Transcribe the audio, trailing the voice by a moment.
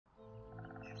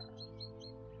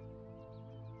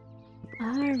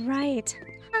right.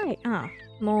 Hi. Oh,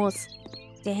 moles.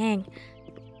 Dang.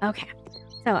 Okay.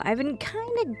 So I've been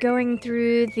kind of going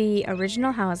through the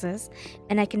original houses,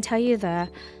 and I can tell you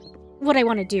what I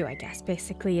want to do, I guess,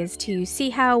 basically, is to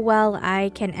see how well I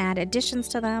can add additions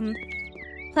to them.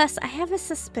 Plus, I have a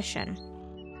suspicion.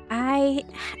 I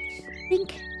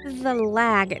think the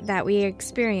lag that we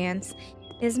experience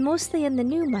is mostly in the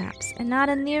new maps and not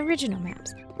in the original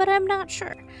maps, but I'm not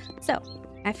sure. So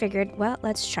I figured, well,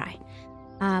 let's try.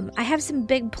 I have some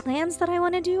big plans that I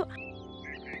want to do.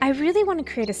 I really want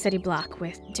to create a city block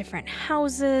with different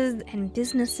houses and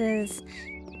businesses,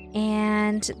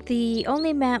 and the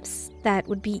only maps that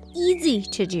would be easy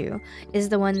to do is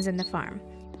the ones in the farm.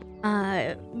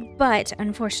 But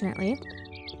unfortunately,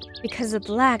 because of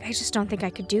the lag, I just don't think I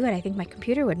could do it. I think my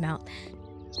computer would melt.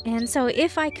 And so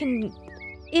if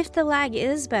the lag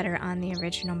is better on the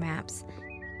original maps,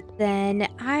 then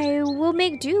I will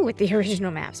make do with the original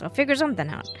maps. I'll figure something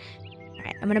out. All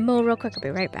right, I'm gonna mow real quick. I'll be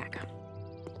right back.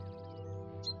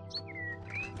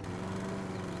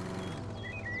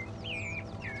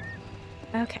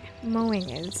 Okay, mowing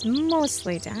is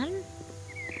mostly done.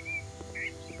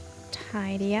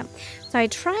 Tidy up. So I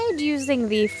tried using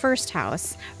the first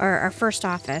house, or our first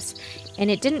office,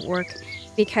 and it didn't work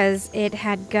because it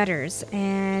had gutters.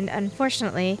 And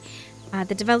unfortunately,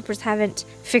 the developers haven't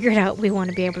figured out we want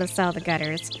to be able to sell the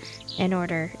gutters in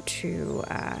order to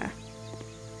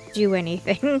do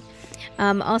anything.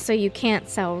 Also, you can't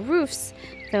sell roofs,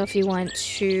 so if you want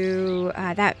to,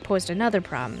 that posed another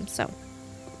problem, so.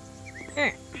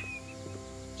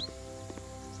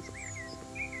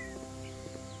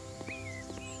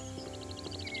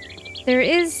 There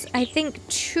is, I think,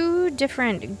 2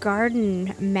 different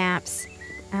garden maps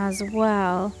as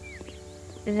well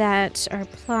that are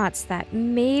plots that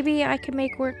maybe I could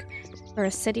make work for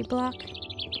a city block.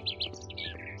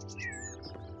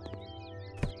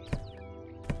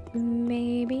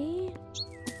 Maybe.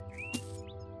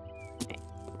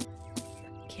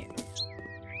 Okay.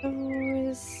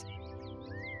 Those.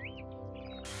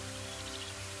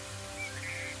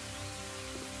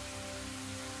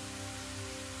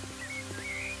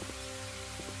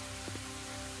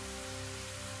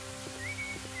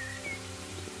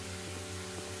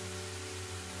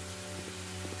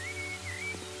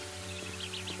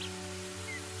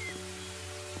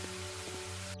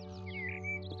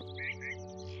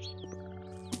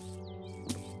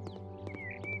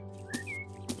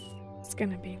 It's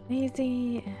gonna be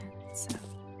lazy and so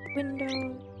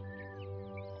window.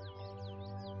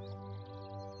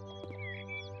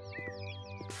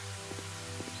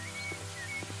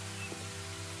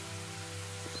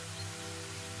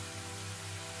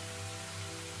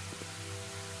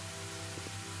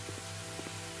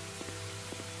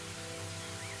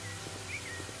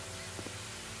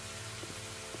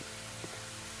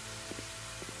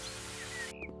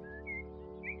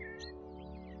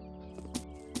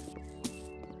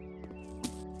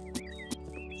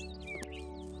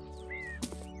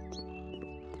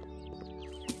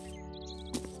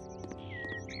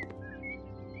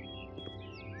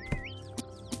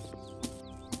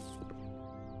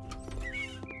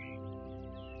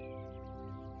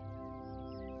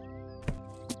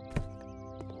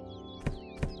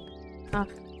 Oh,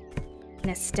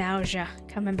 nostalgia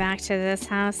coming back to this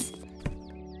house.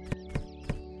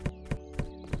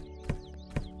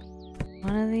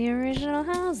 One of the original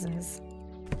houses.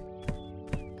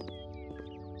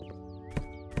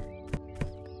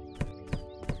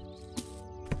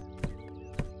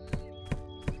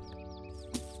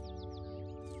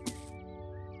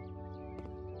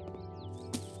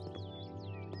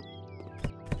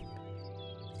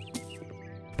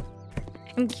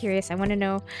 I'm curious. I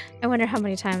wonder how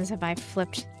many times have I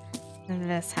flipped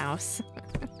this house.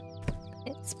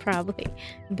 It's probably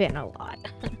been a lot.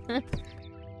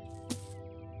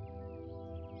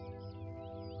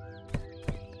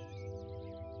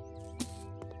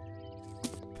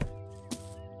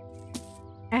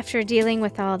 After dealing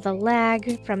with all the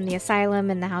lag from the asylum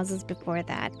and the houses before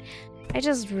that, I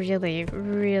just really,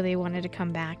 really wanted to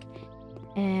come back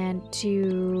and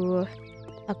do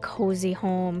a cozy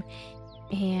home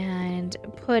and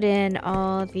put in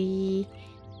all the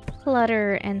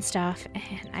clutter and stuff,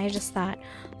 and I just thought,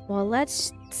 well,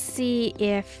 let's see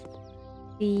if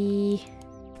the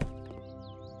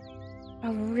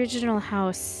original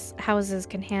houses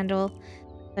can handle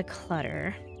the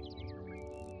clutter.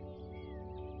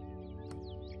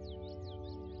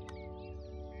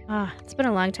 It's been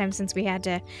a long time since we had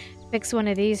to fix one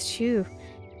of these too.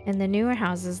 In the newer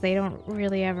houses, they don't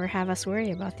really ever have us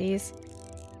worry about these.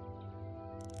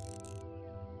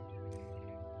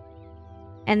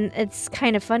 And it's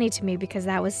kind of funny to me because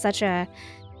that was such a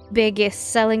big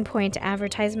selling point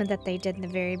advertisement that they did in the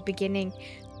very beginning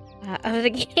of the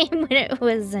game when it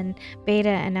was in beta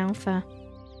and alpha.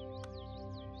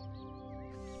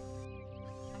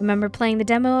 I remember playing the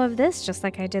demo of this just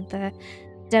like I did the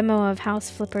demo of House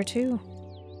Flipper 2.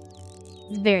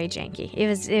 It's very janky. It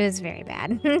was very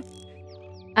bad.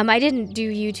 I didn't do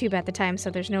YouTube at the time, so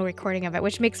there's no recording of it,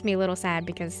 which makes me a little sad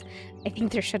because I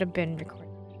think there should have been recording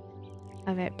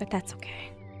of it, but that's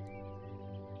okay.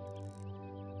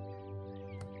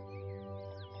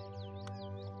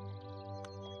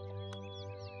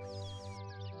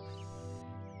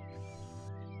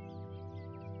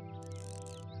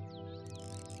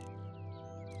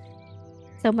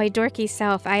 So my dorky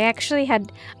self, I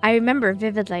remember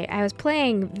vividly, I was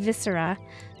playing Viscera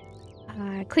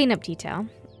cleanup detail,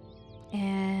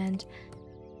 and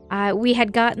we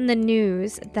had gotten the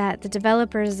news that the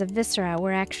developers of Viscera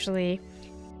were actually,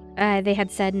 they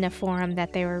had said in a forum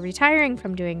that they were retiring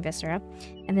from doing Viscera,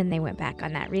 and then they went back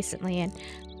on that recently and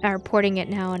are porting it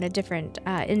now on a different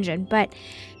engine. But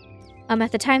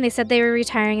at the time they said they were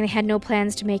retiring, they had no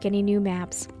plans to make any new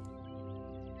maps.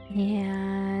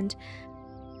 And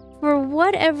for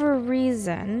whatever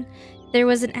reason, there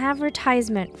was an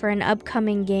advertisement for an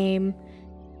upcoming game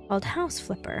called House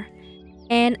Flipper.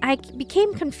 And I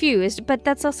became confused, but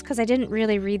that's also because I didn't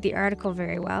really read the article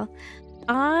very well.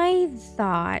 I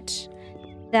thought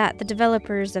that the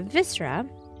developers of Viscera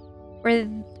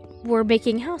were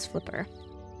making House Flipper.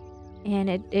 And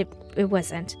it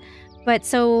wasn't. But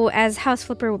so as House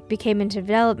Flipper became into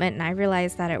development and I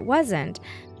realized that it wasn't,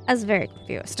 I was very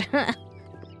confused.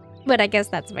 But I guess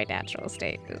that's my natural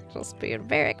state, is just being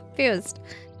very confused.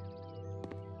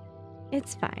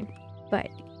 It's fine, but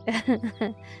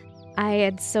I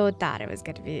had so thought it was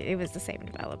the same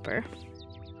developer.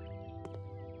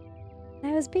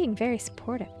 I was being very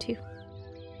supportive too.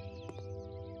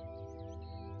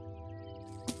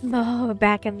 Oh,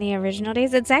 back in the original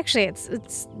days,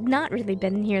 it's not really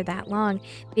been here that long.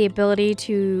 The ability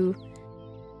to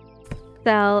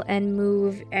sell and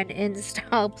move and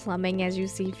install plumbing as you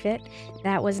see fit.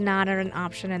 That was not an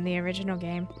option in the original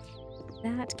game.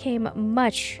 That came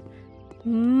much,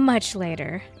 much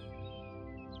later.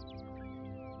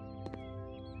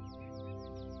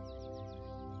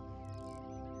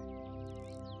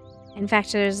 In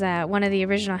fact, there's one of the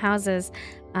original houses,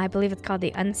 I believe it's called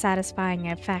the Unsatisfying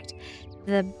Effect.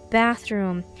 The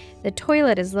bathroom, the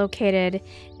toilet is located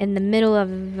in the middle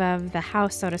of the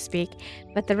house, so to speak,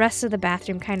 but the rest of the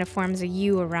bathroom kind of forms a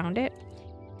U around it.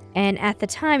 And at the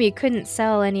time, you couldn't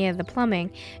sell any of the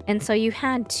plumbing, and so you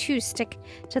had to stick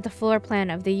to the floor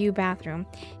plan of the U bathroom.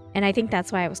 And I think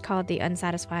that's why it was called the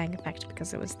Unsatisfying Effect,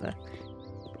 because it was the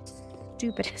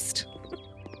stupidest.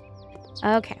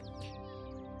 Okay.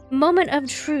 Moment of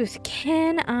truth.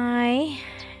 Can I...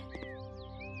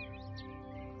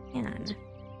 Man.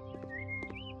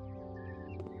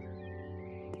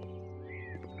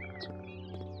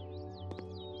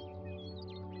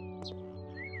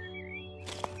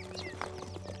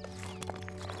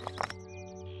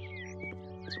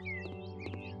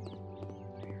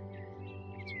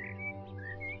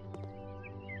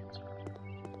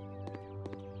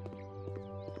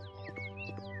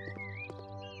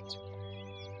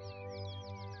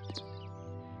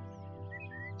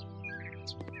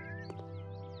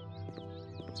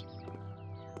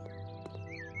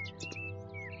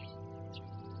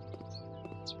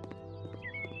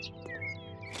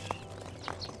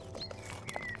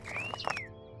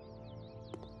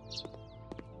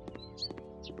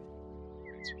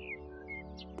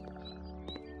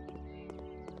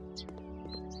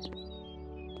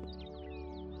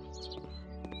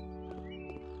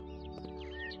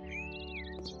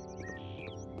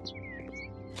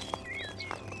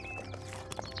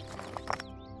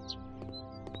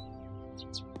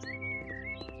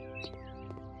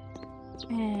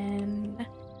 And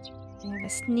I have a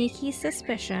sneaky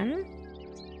suspicion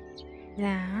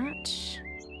that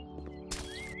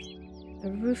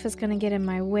the roof is going to get in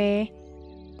my way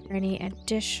for any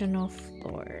additional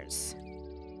floors.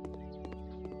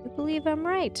 I believe I'm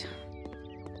right.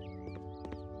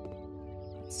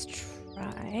 Let's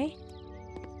try.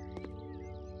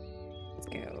 Let's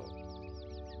go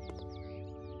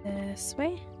this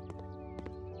way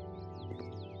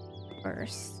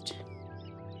first.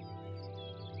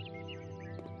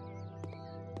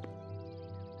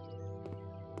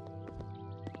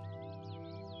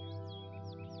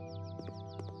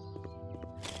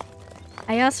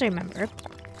 I also remember,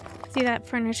 see that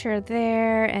furniture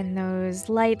there and those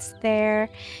lights there.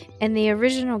 In the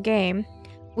original game,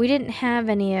 we didn't have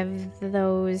any of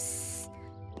those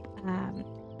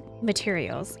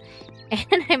materials.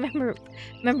 And I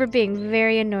remember being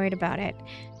very annoyed about it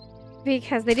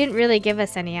because they didn't really give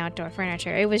us any outdoor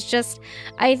furniture. It was just,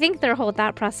 I think their whole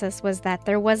thought process was that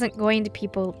there wasn't going to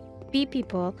be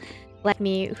people like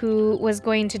me who was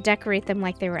going to decorate them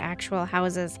like they were actual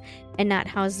houses and not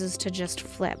houses to just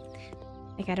flip.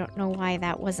 Like, I don't know why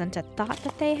that wasn't a thought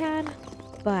that they had,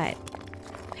 but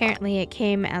apparently it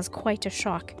came as quite a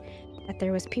shock that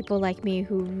there was people like me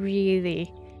who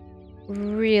really,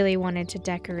 really wanted to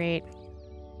decorate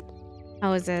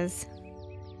houses.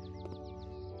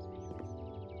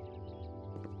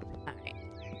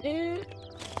 Alright.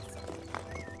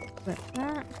 With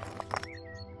that.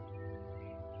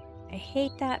 I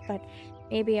hate that, but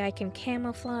maybe I can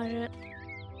camouflage it.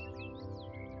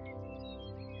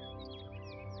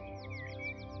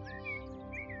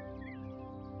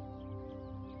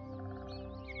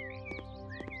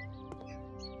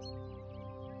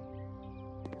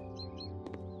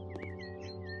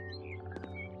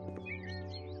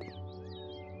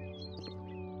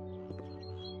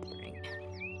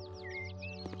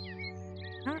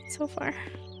 Not so far.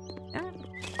 Not.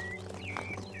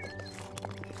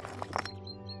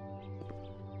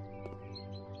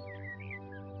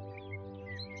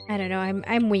 I don't know,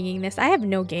 I'm winging this. I have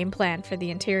no game plan for the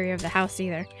interior of the house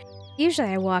either. Usually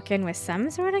I walk in with some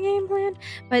sort of game plan,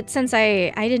 but since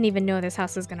I didn't even know this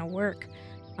house was gonna work,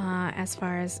 as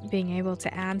far as being able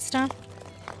to add stuff,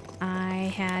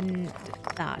 I hadn't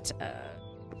thought,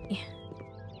 yeah.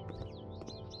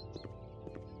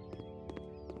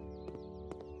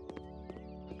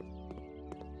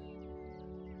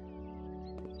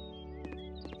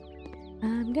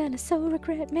 I'm gonna so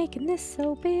regret making this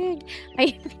so big.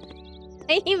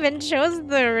 I even chose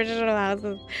the original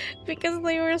houses because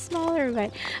they were smaller,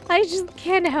 but I just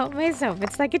can't help myself.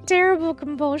 It's like a terrible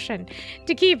compulsion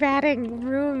to keep adding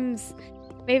rooms.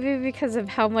 Maybe because of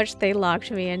how much they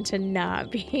locked me into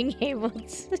not being able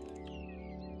to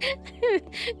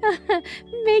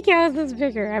make houses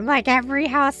bigger. I'm like, every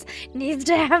house needs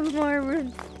to have more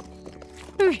rooms,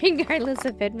 regardless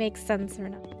if it makes sense or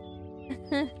not.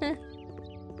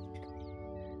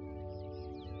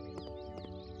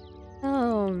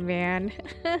 Oh, man.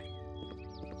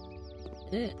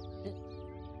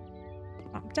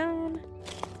 Pop down.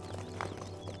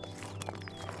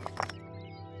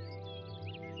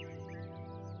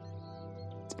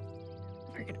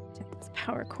 We're gonna pretend this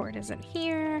power cord isn't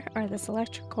here, or this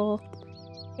electrical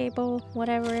cable,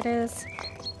 whatever it is.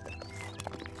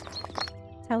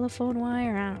 Telephone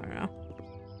wire, I don't know.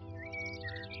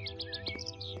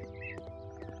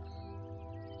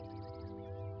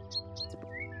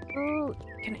 Oh,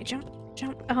 can I jump?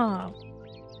 Jump. Oh.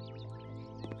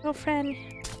 Girlfriend.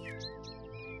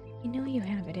 You know you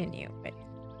have it in you, but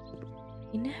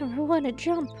you never want to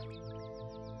jump.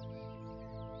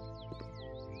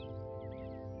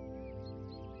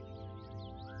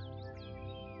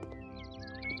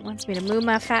 Wants me to move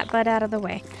my fat butt out of the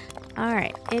way.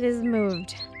 Alright, it is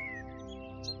moved.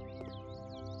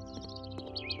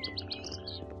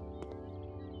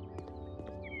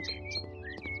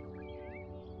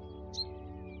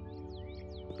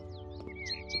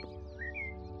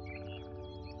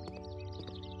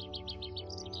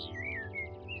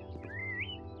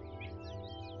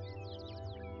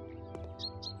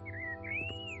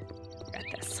 Got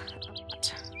this.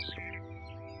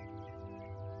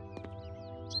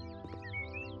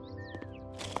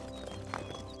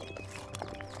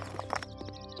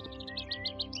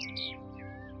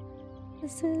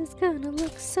 This is gonna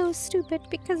look so stupid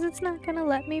because it's not gonna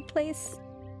let me place.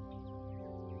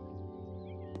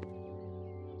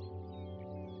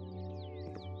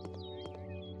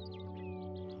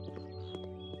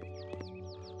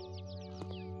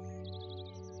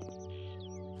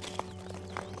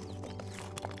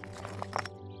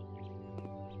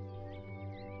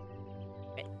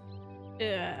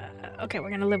 Okay,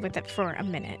 we're gonna live with it for a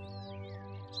minute.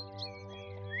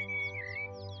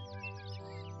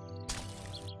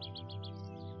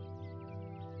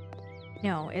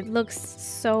 No, it looks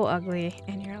so ugly,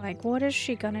 and you're like, what is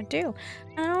she gonna do?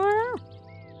 I don't know.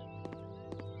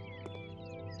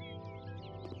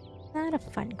 Not a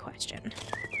fun question.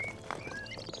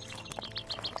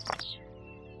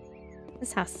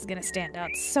 This house is gonna stand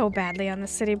out so badly on the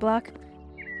city block.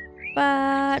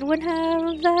 But wouldn't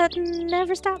have that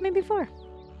never stopped me before.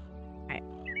 Alright.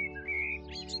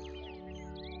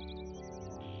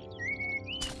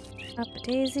 Up a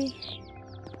daisy.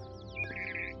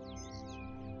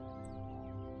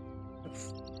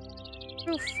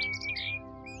 Oof.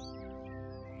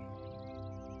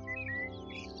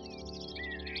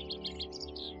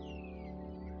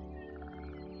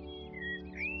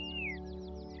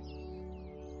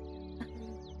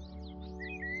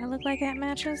 I look like that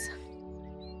matches?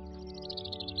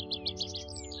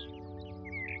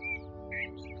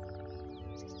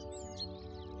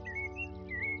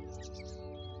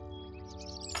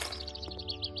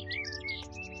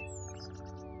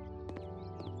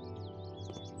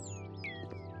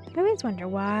 I always wonder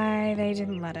why they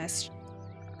didn't let us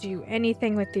do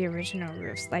anything with the original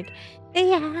roofs. Like, they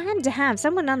had to have,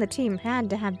 someone on the team had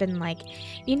to have been like,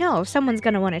 someone's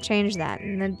gonna want to change that.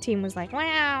 And the team was like,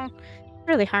 well,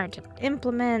 really hard to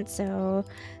implement, so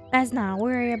let's not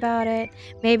worry about it.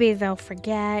 Maybe they'll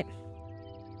forget.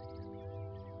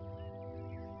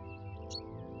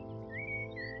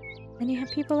 Then you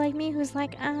have people like me who's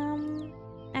like,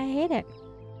 I hate it.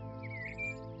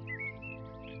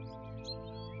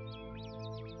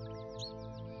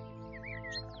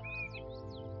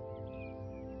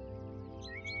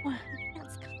 Well,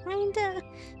 that's kinda...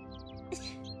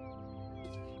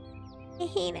 I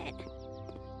hate it.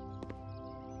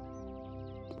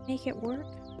 Make it work.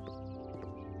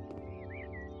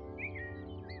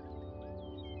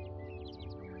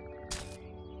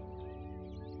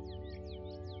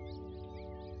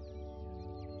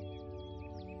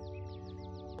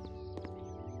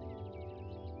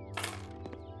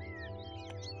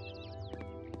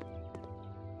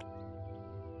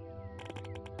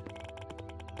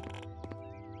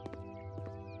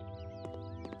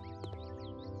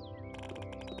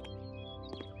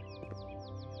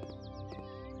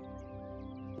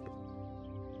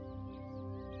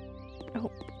 Oh,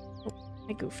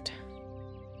 I goofed.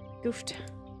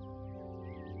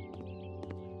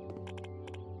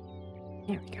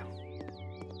 There we go.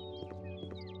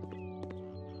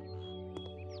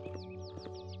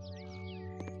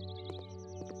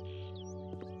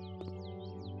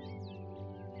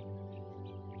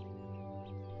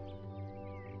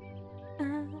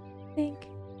 I think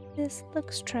this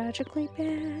looks tragically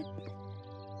bad.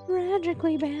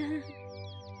 Tragically bad.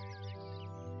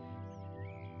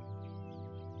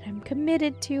 I'm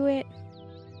committed to it.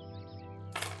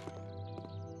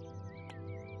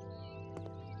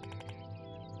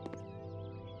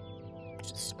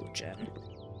 Just scooch in.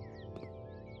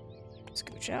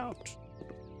 Scooch out.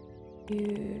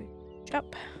 Scooch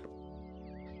up.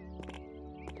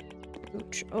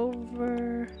 Scooch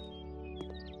over.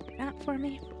 That for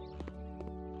me.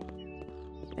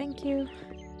 Thank you.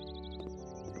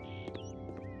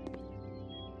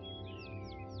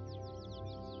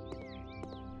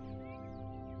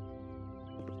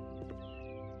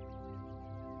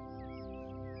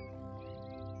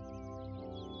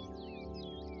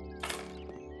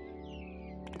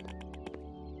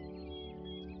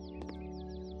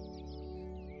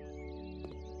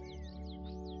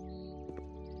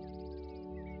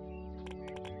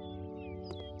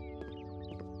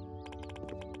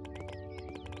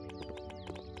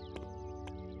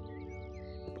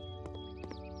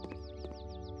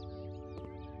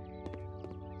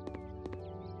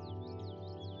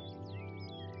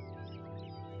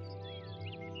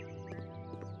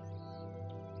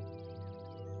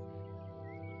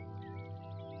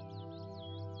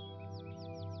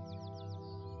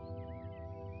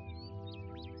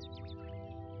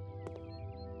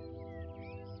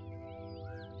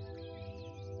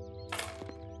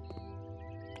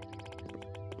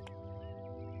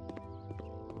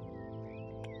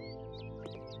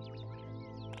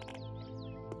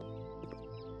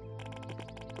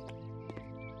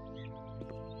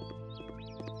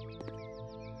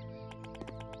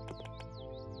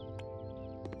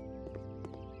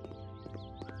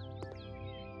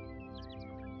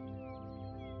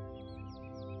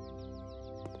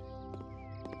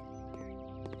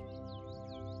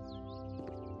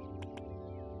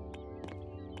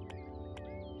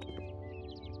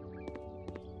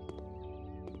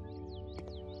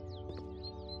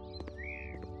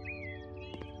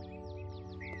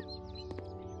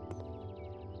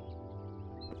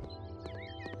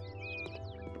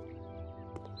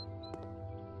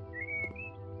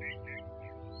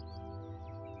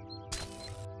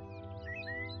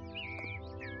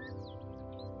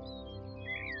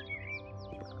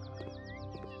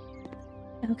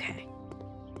 Okay.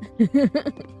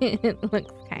 It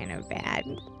looks kind of bad.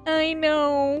 I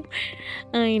know.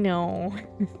 I know.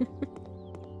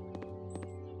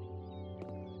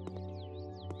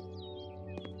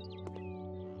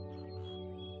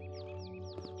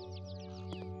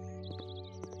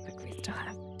 But we still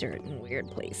have dirt in weird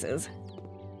places.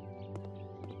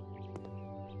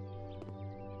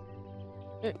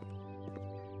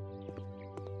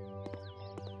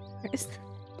 Where's the...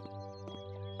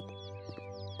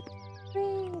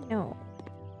 No.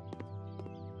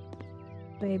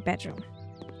 A bedroom.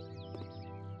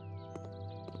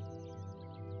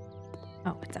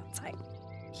 Oh, it's outside.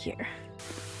 Here.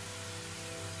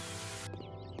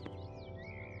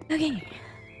 Okay.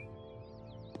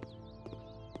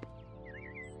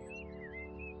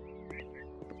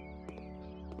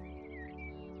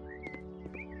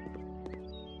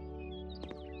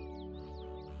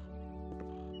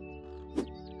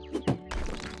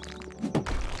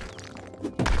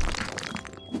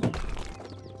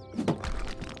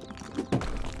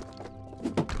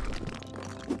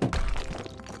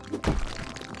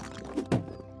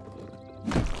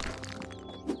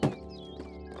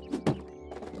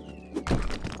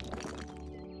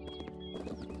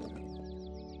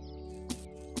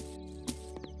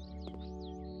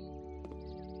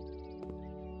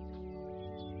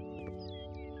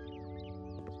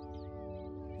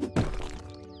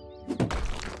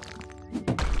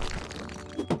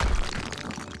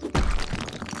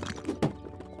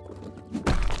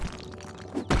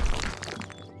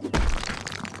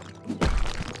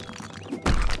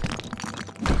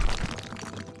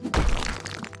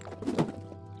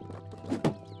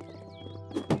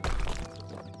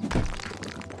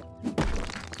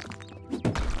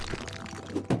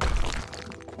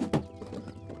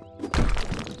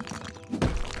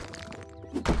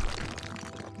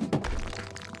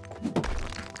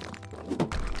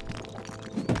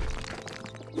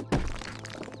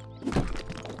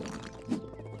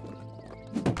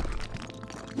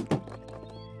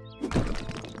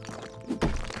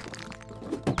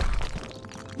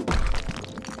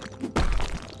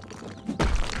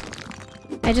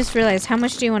 I just realized, how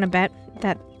much do you want to bet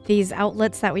that these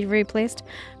outlets that we replaced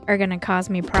are going to cause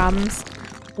me problems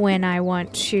when I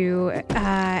want to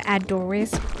add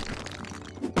doorways?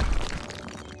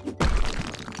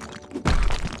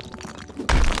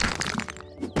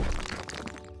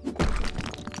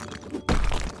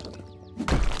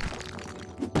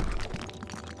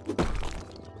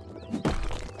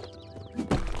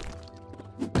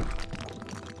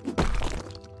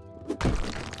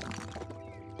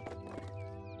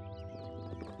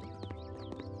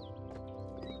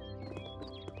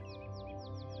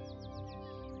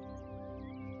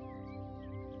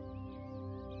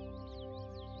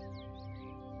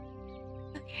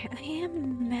 I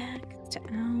am maxed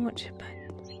out, but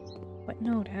what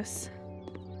notice?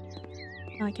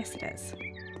 Oh, I guess it is.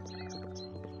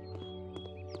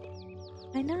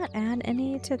 Did I not add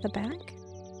any to the back?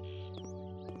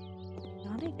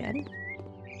 Thought I did.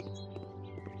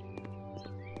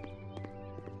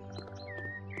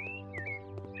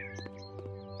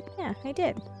 Yeah, I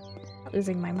did. Not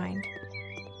losing my mind.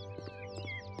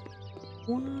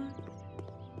 One.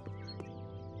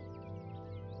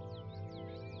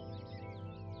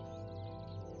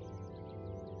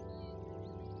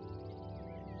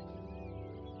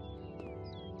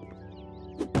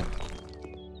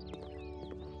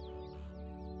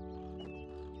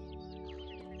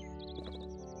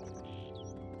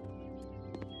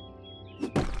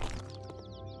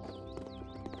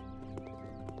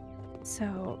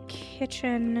 So,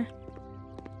 kitchen,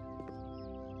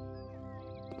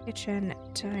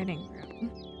 dining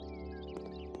room.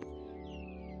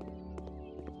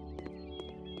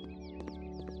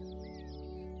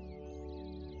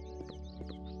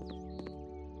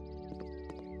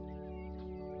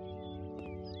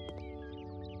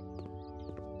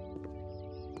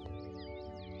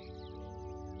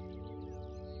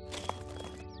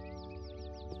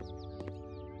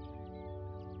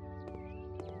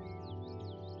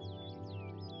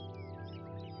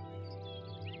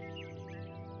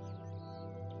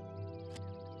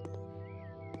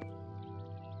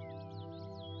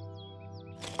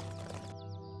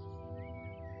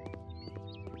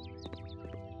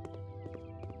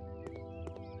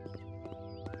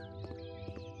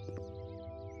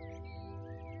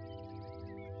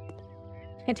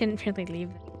 I didn't really leave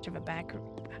much of a back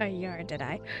yard, did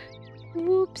I?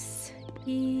 Whoops.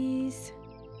 Ease.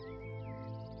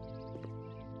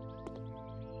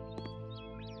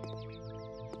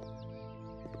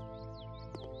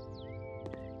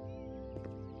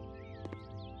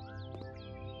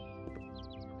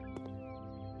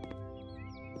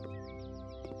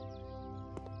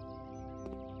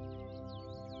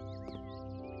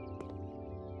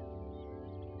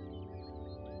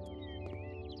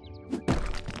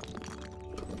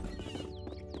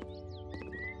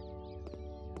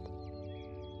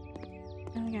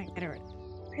 Now we gotta get rid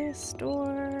of this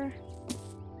door.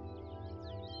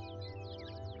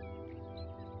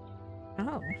 Oh.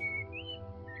 I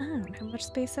don't have much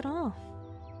space at all.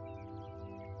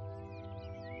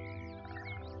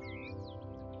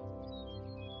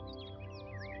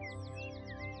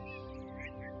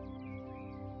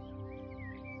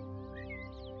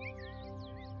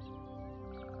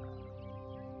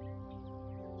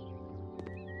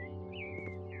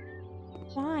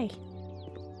 Why?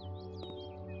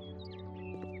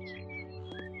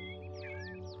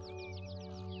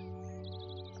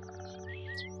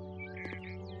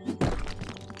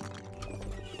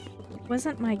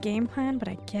 Wasn't my game plan, but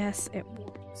I guess it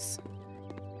was.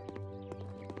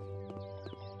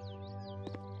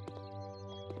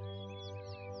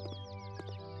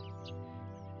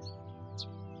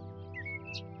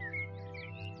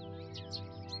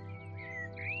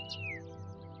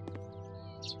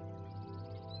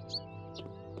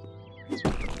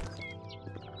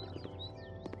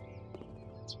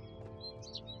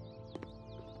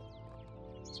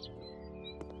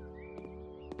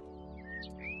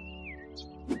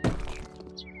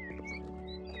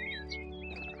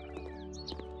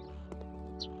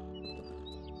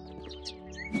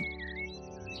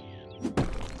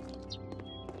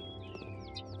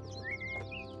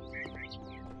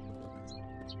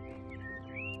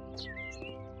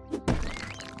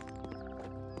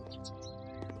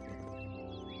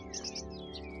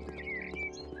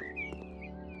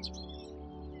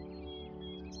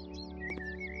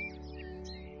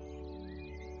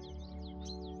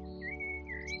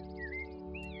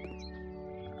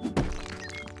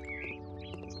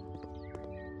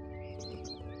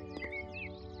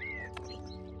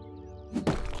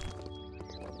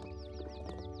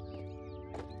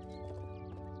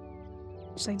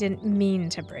 I didn't mean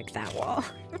to break that wall.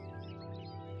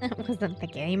 That wasn't the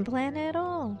game plan at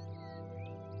all.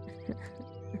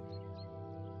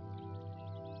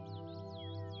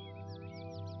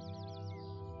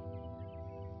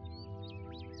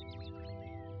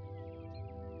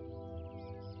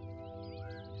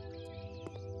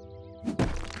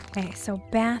 Okay, so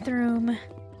bathroom,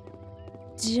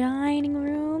 dining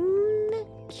room,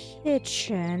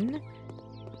 kitchen,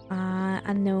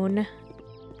 unknown.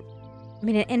 I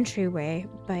mean, an entryway,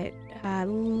 but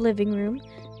living room,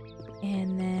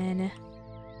 and then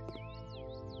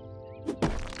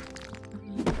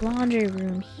laundry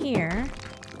room here.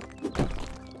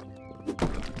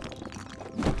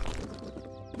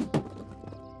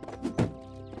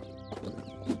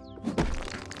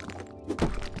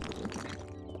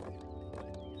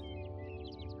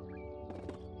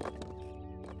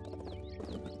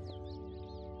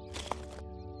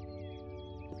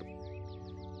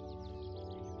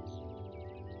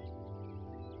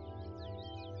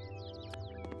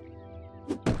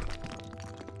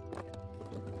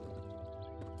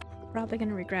 Probably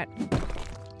gonna regret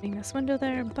putting this window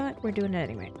there, but we're doing it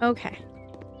anyway. Okay.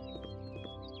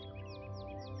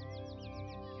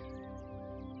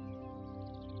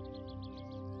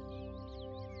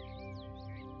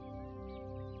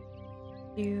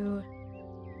 Do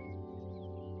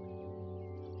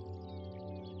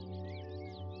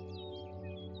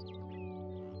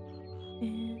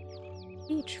and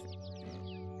beach.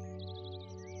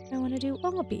 I want to do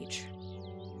all beach.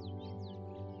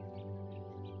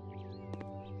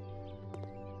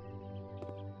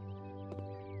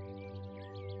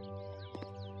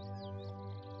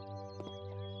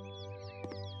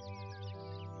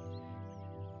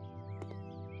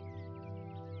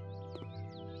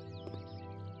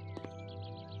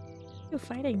 What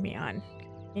are you fighting me on,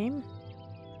 game?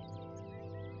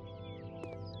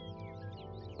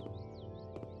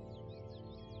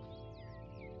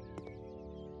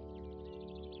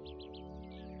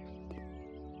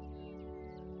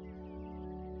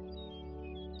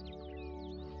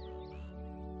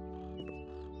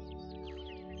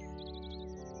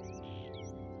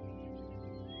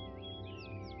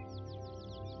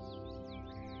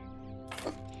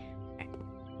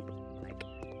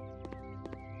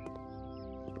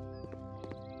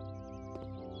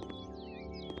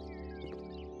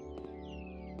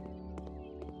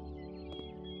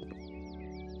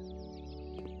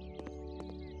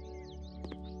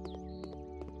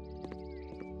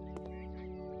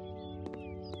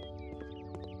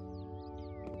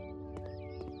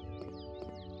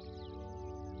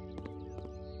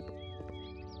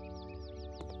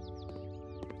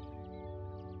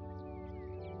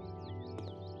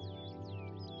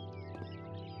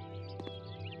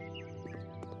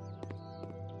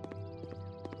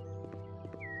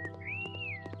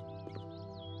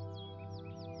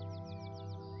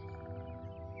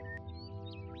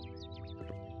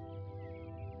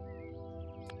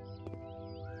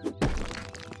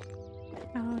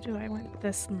 How do I want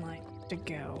this line to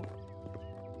go?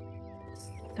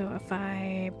 So if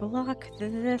I block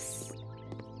this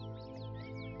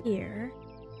here,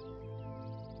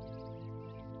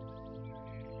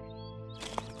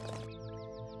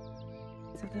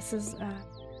 so this is a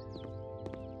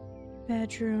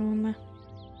bedroom.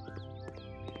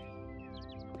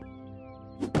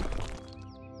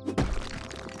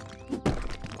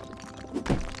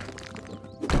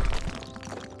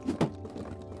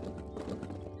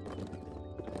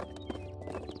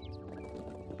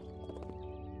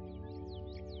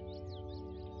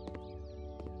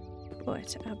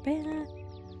 put a bed here.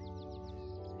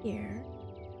 Here.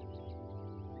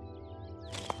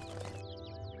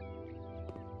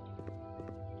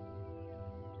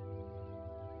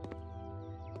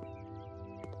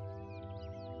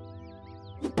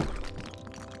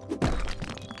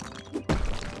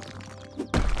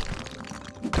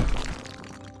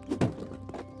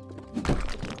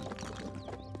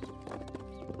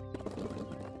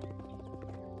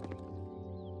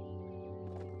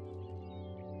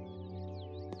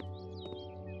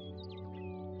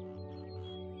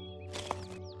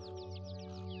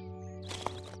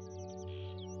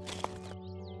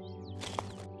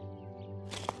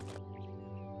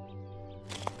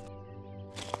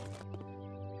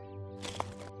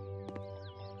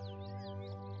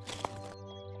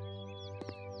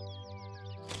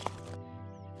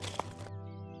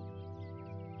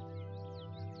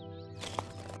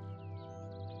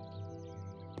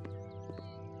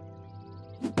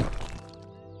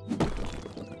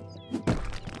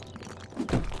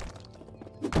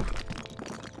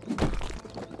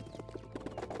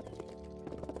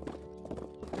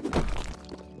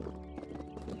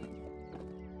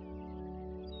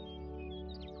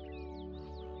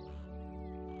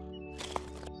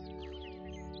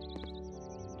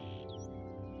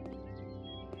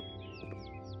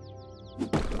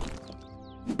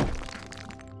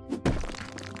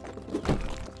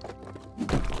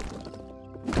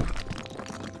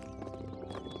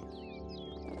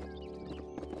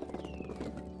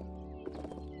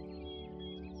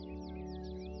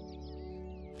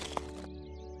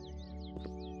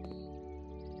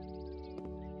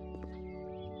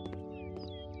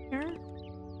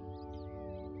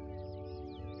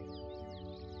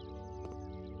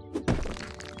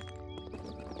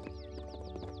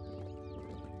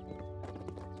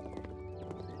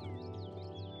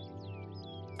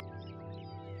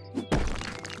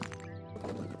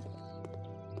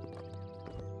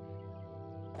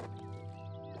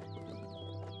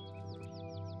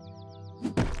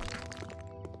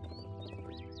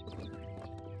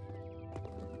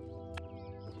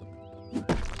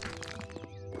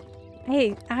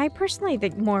 I personally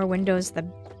think more windows the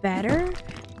better,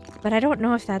 but I don't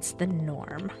know if that's the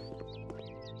norm.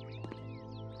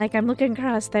 Like, I'm looking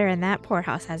across there and that poor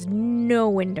house has no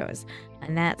windows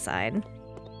on that side.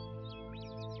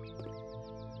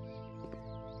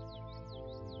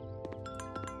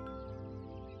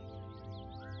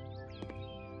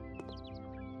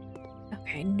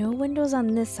 Okay, no windows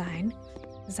on this side,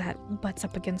 because that butts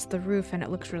up against the roof and it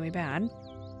looks really bad.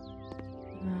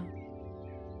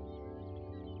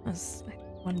 There's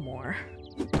one more.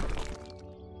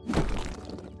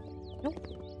 Nope.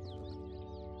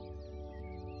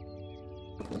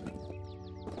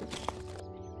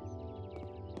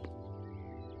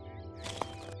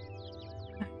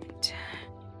 Alright.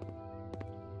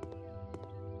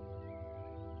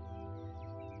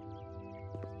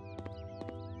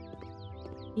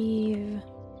 Leave.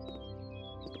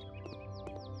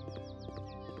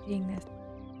 Eating this.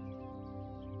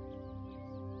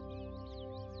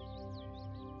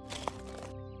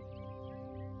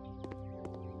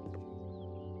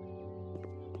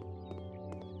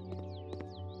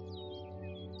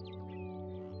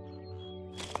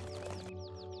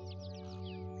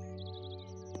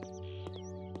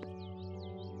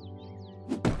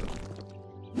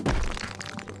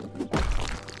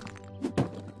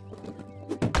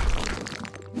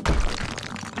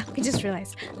 I just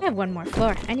realized I have one more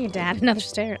floor. I need to add another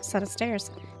set of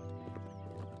stairs.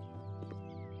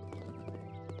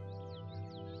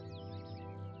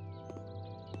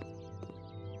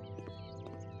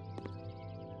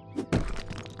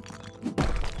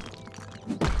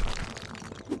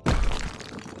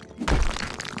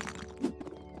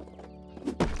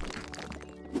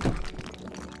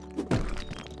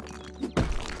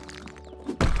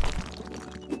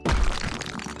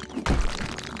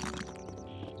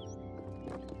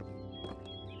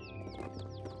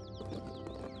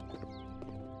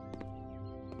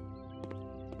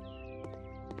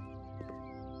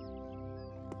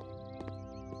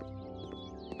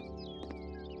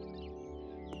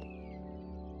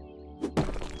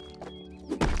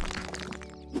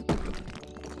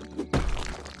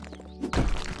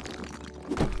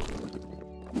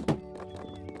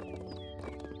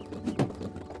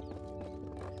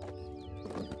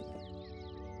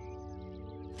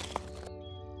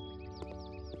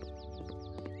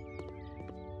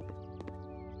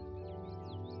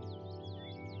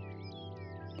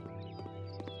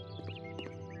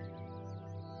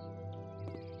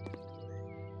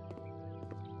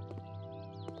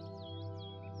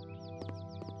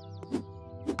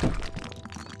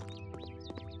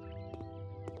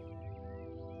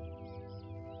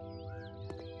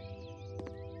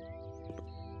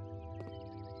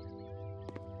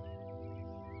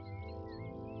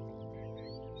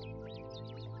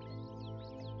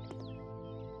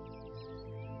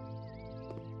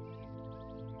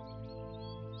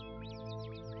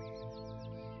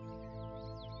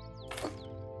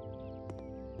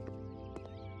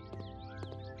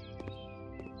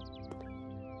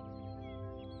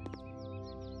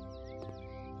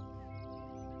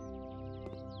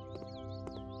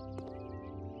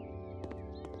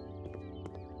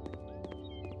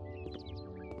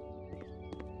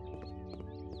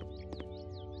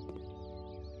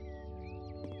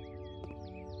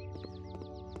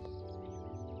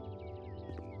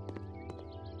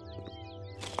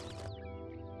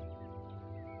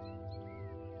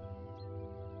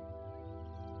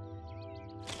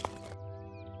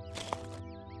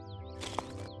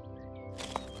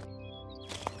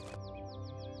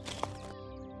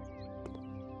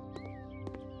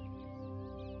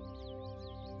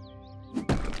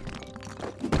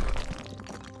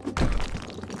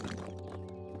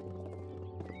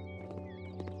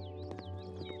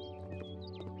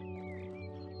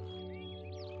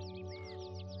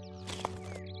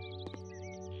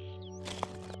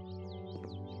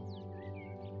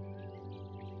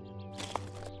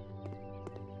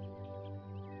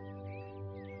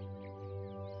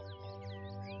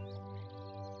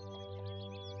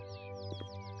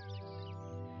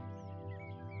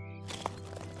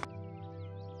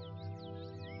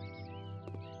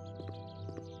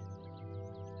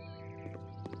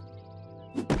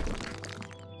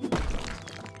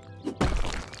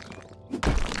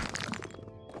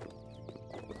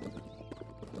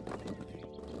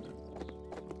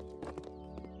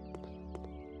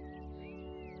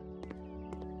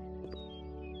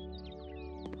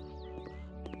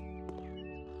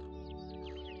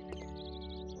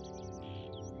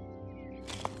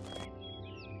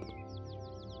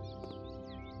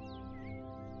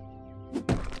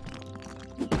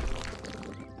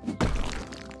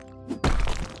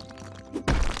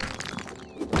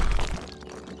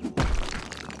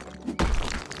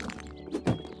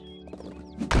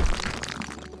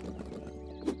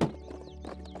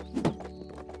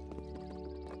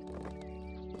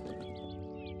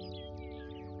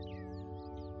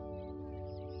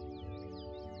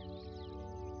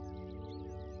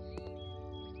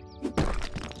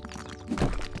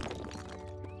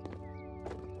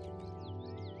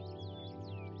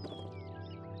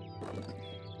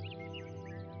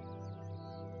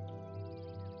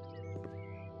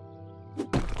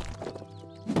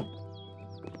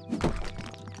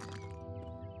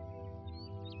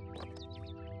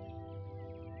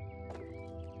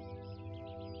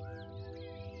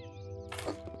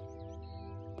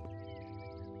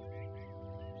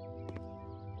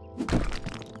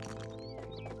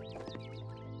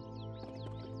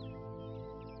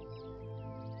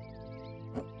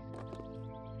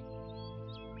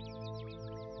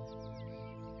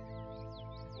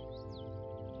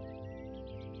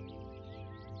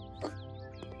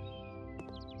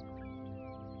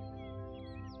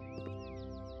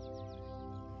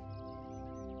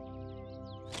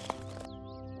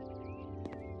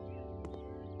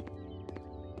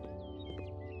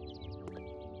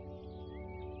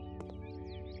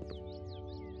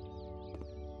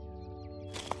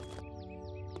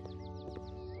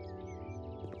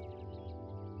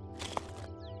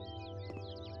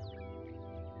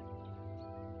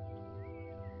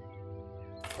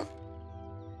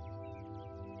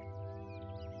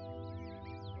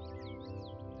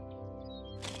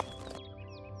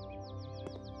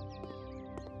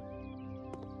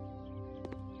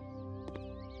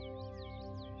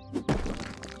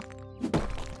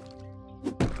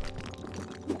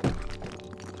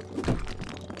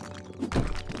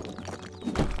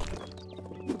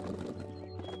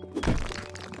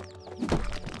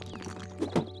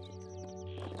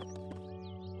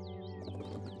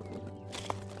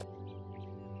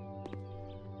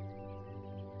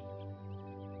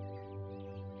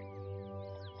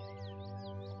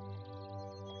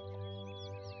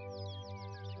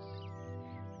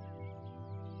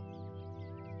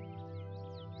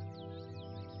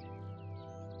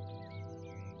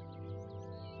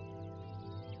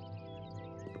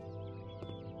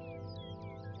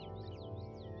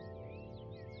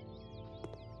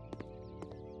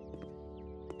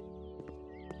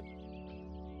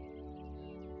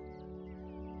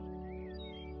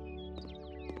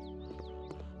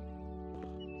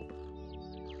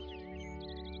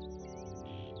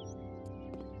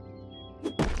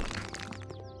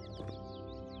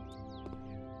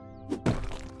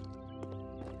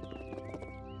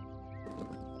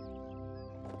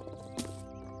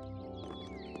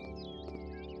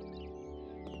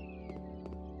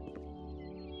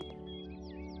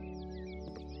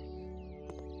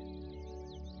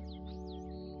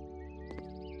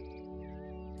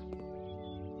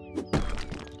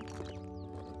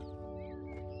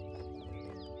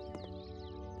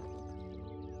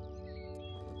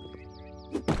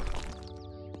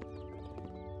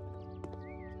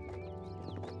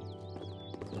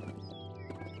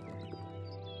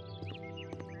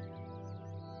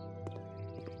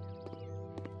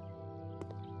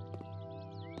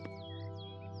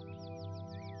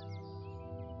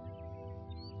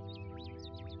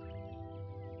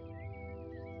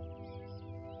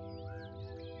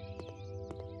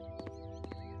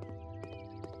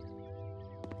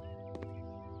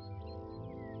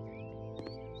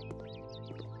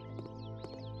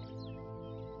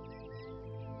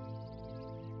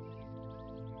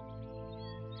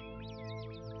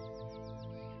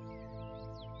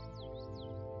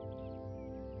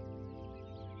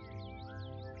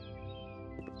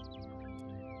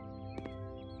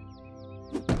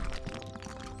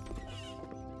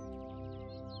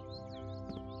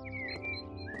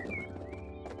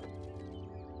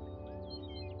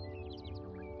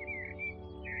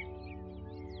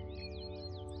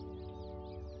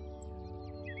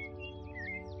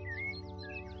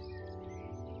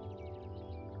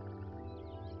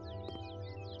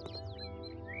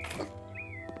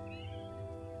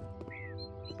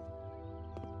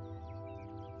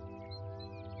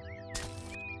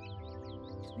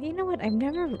 You know what? I've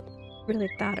never really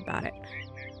thought about it.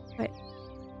 But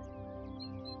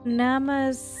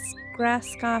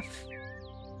Namagrasov,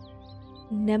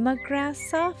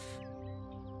 Nemagrasov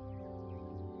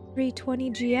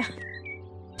 320 GF. I don't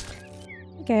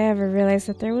think I ever realized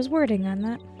that there was wording on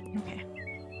that. Okay.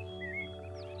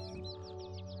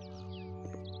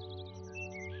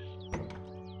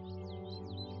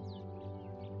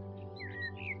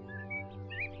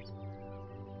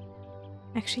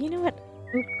 Actually, you know what?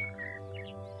 Oop.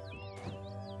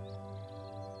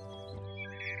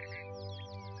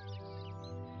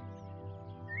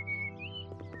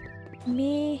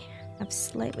 May have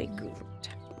slightly goofed.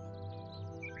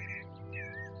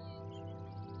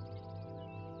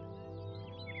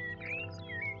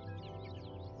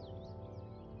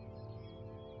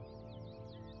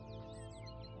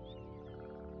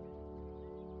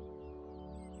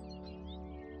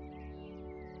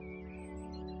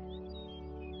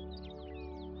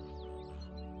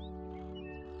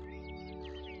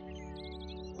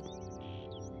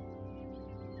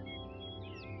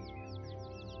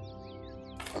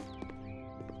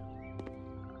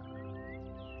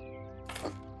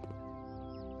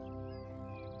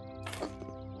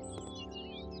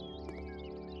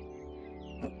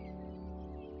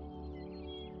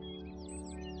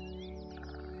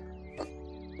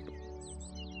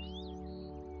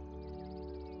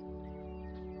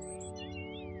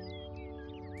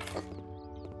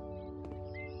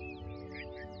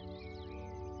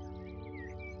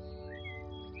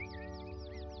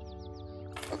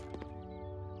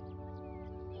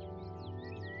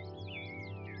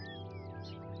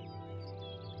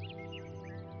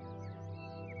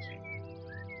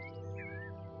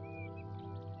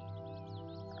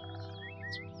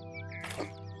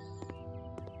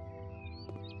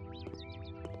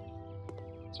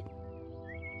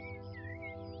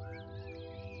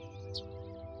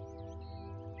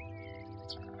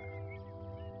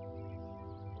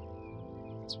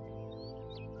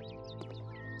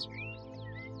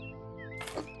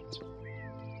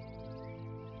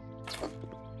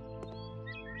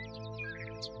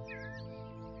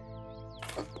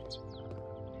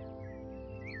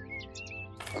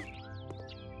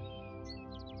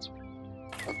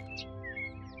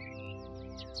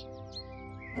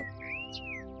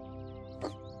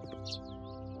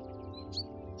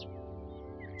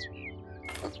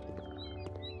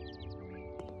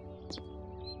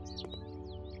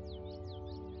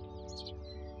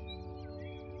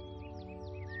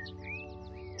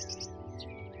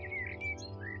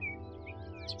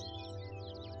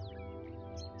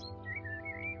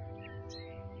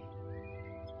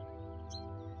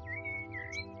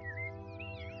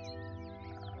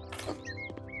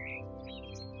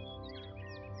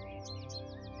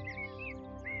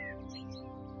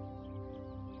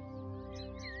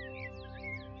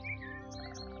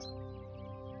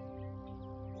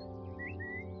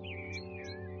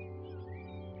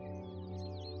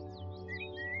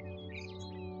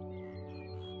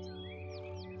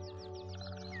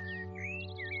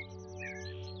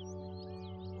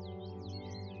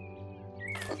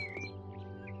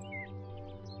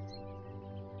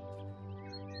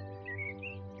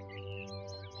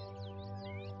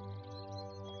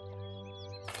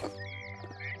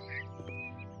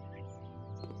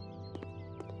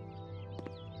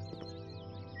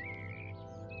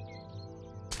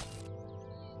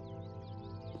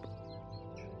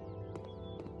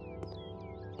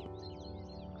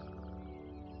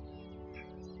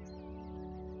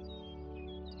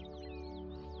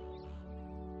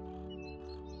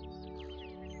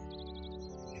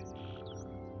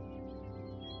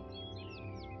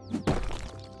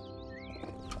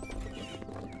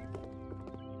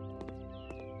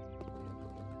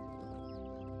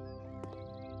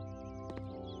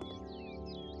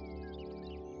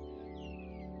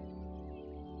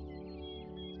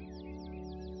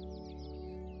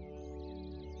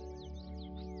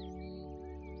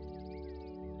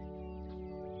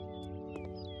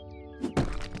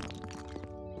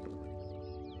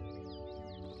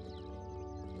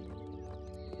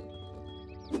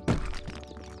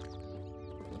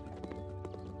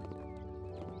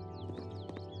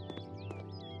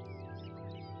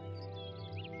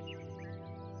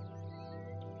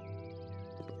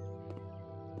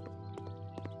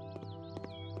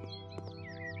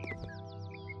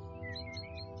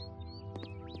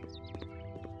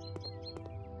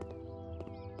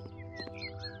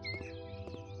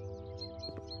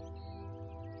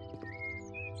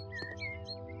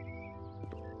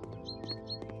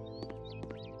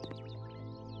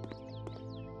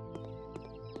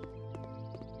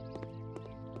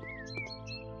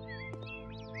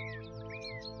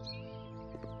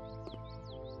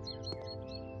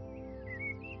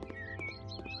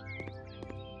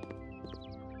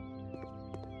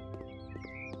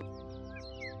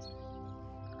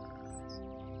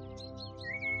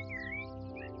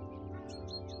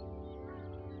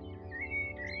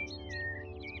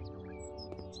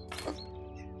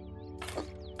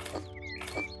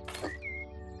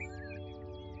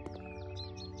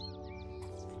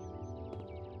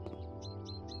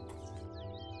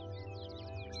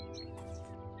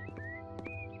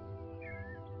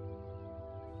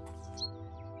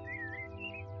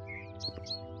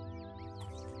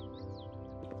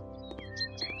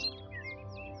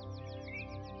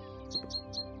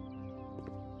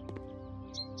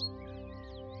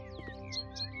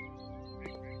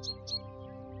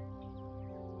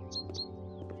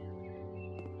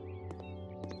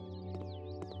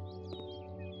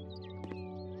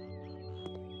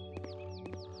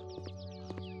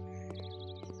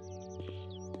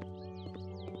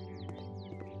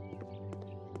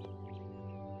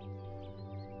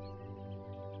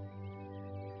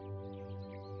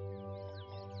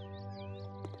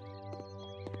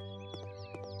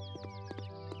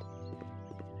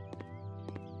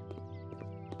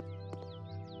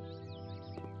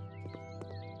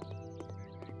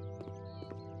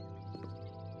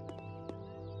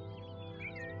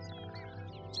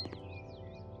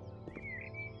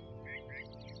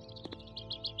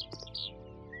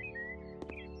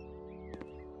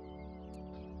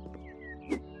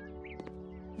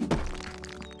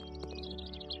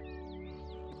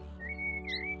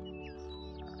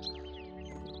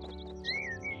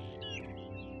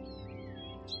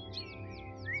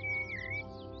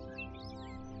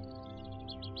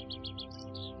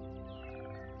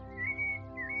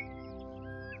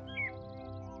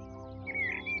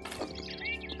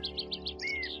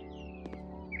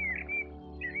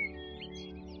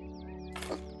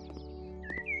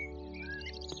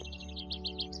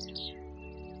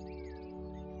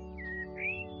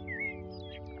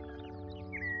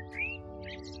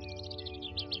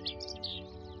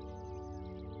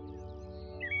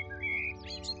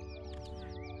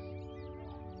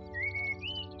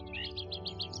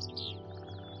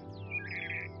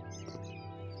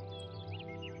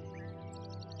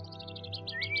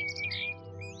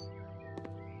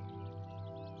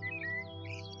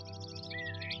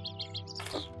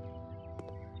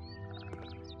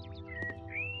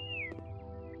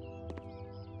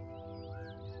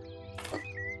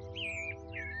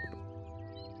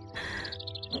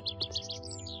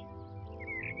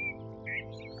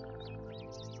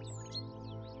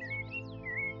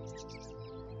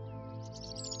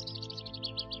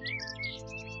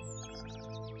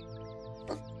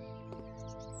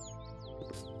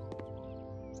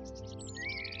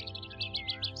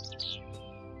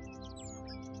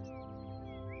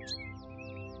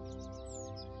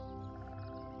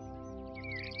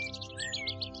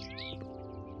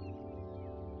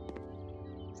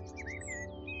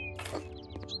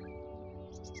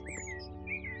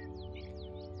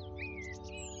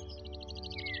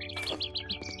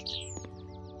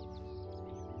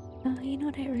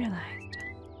 what I realized.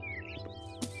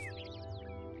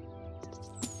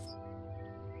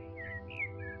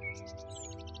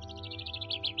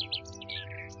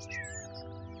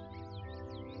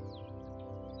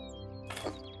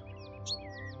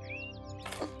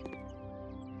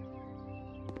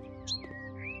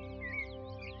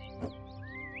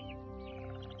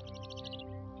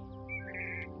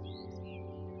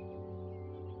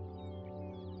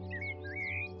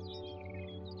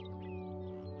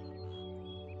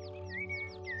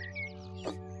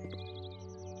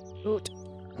 Oot.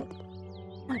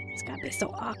 It's gotta be so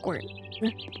awkward.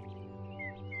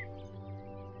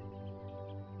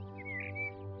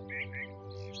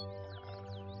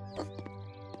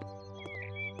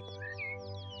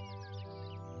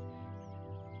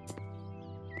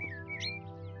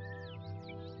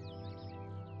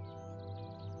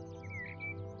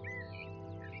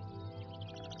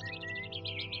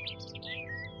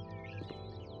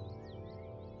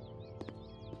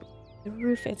 The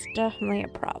roof is definitely a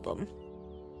problem.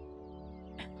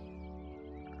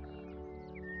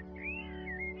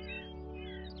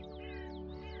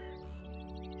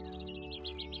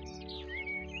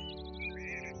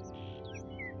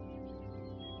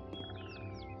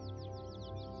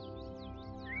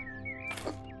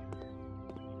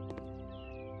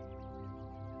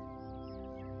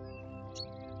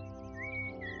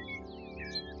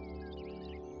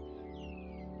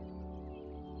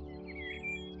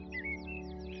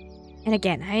 And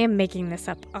again, I am making this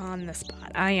up on the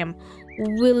spot. I am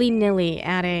willy-nilly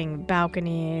adding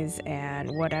balconies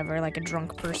and whatever, like a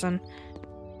drunk person.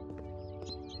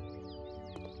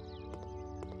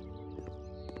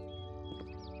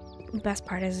 The best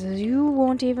part is you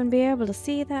won't even be able to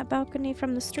see that balcony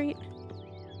from the street.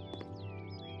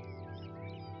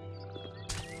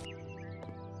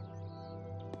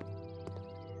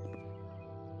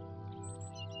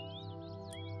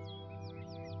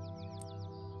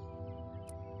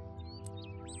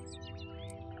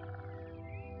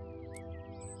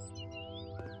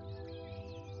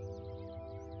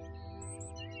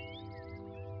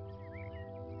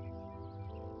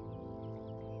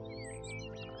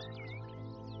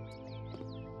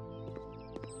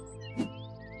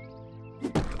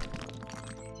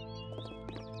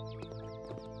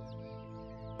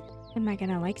 Am I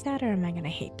gonna like that or am I gonna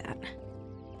hate that?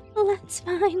 Let's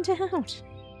find out.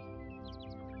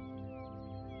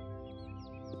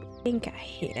 I think I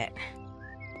hate it.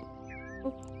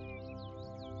 Oh.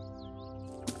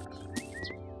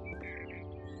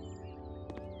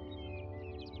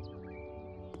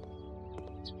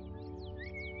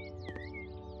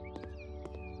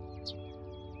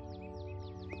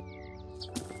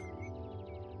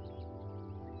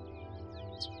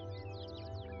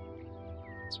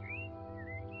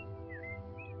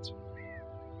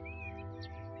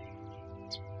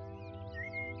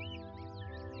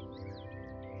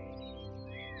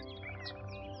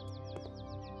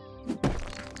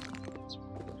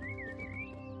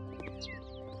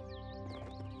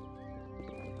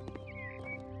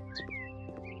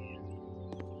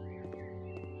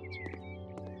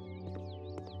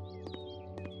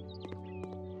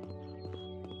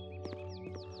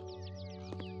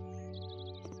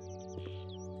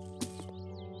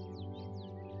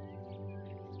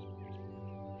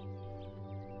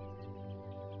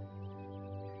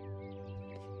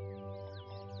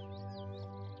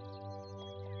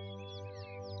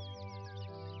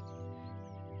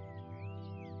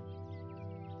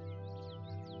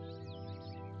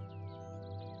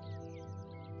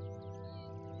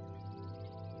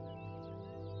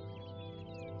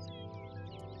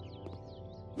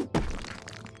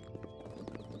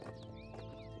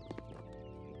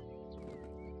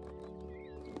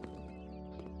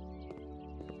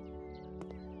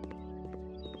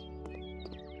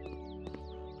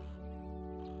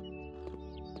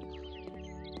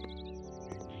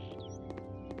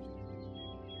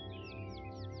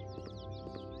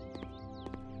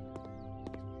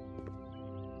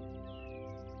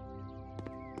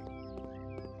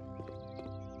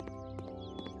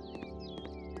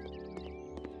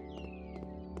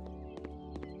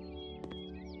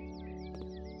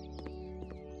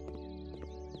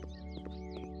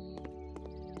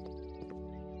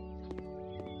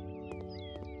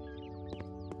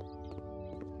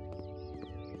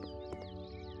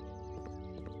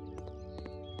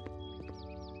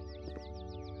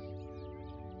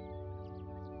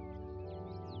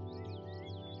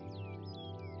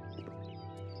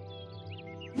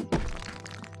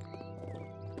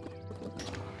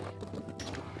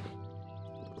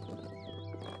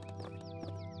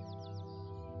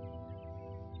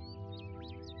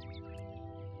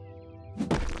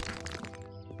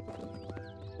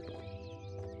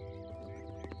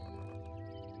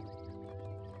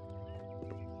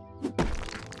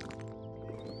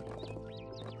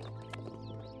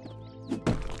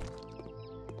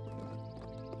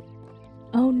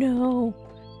 no.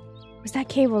 Was that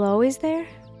cable always there?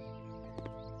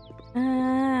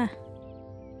 I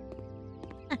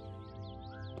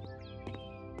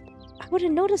would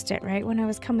have noticed it, right, when I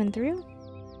was coming through?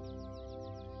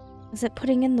 Was it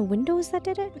putting in the windows that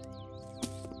did it?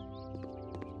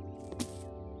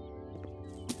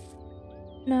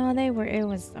 No, it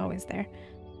was always there.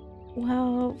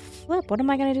 Well, flip, what am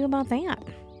I gonna do about that?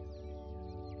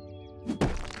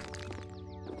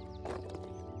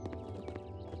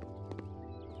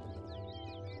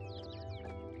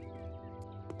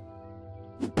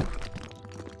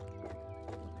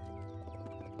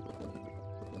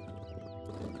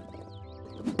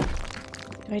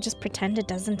 Do I just pretend it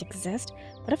doesn't exist?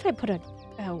 What if I put a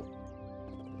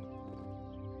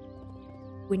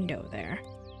window there?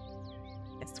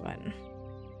 This one.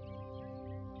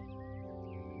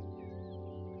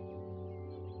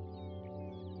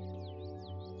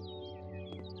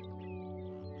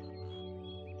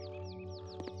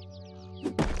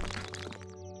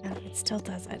 No, it still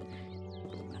doesn't.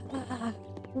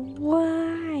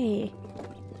 Why?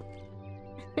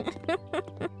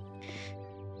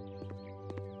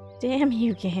 Damn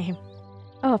you, game.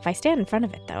 Oh, if I stand in front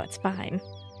of it, though, it's fine.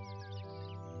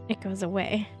 It goes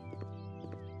away.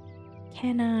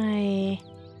 Can I...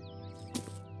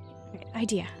 Okay,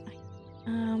 idea.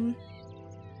 Or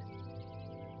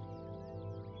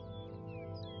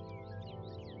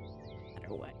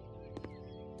what?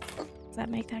 Does that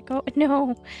make that go?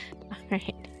 No!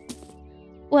 Alright.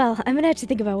 Well, I'm gonna have to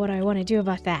think about what I want to do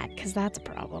about that, because that's a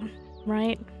problem.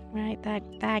 Right? Right?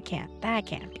 That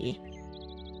can't be.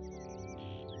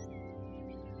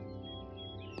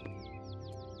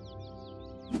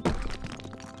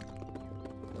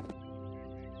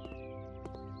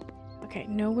 Okay,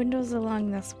 no windows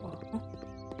along this wall.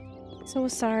 So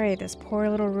sorry, this poor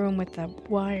little room with the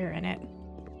wire in it.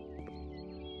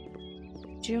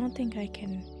 Do you don't think I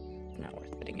can... It's not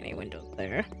worth putting any windows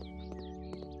there.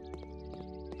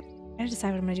 I gotta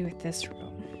decide what I'm gonna do with this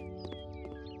room.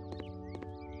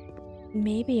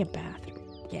 Maybe a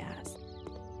bathroom. Yes.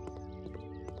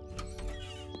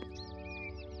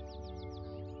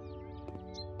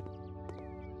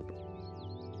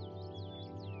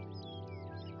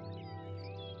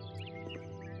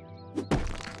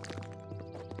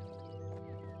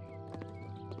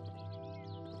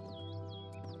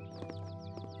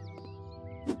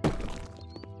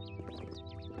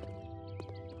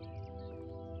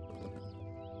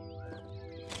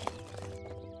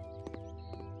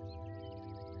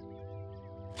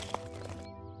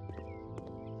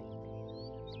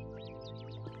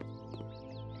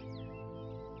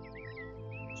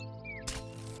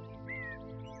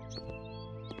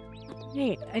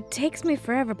 Wait, it takes me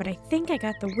forever, but I think I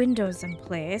got the windows in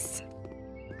place.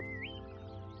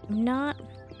 I'm not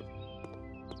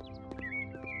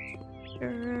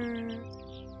sure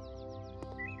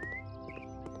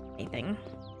anything.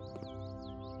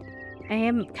 I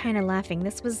am kind of laughing.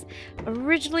 This was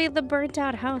originally the burnt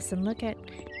out house, and look at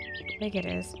how big it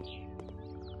is.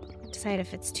 Decide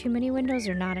if it's too many windows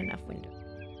or not enough windows.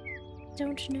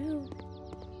 Don't know.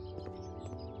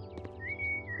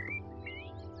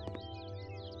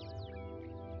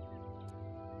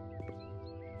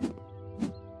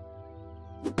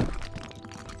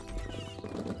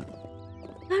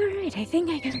 Alright, I think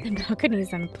I got the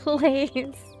balconies in place.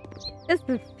 This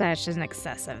is such an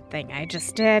excessive thing I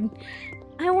just did.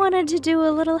 I wanted to do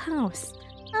a little house.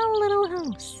 A little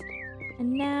house.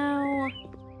 And now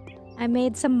I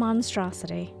made some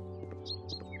monstrosity.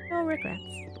 No regrets.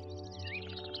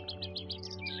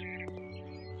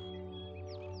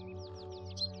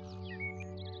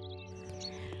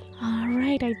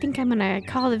 Alright, I think I'm gonna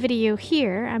call the video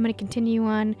here. I'm gonna continue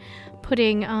on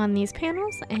putting on these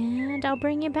panels, and I'll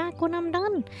bring you back when I'm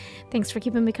done. Thanks for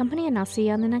keeping me company, and I'll see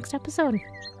you on the next episode.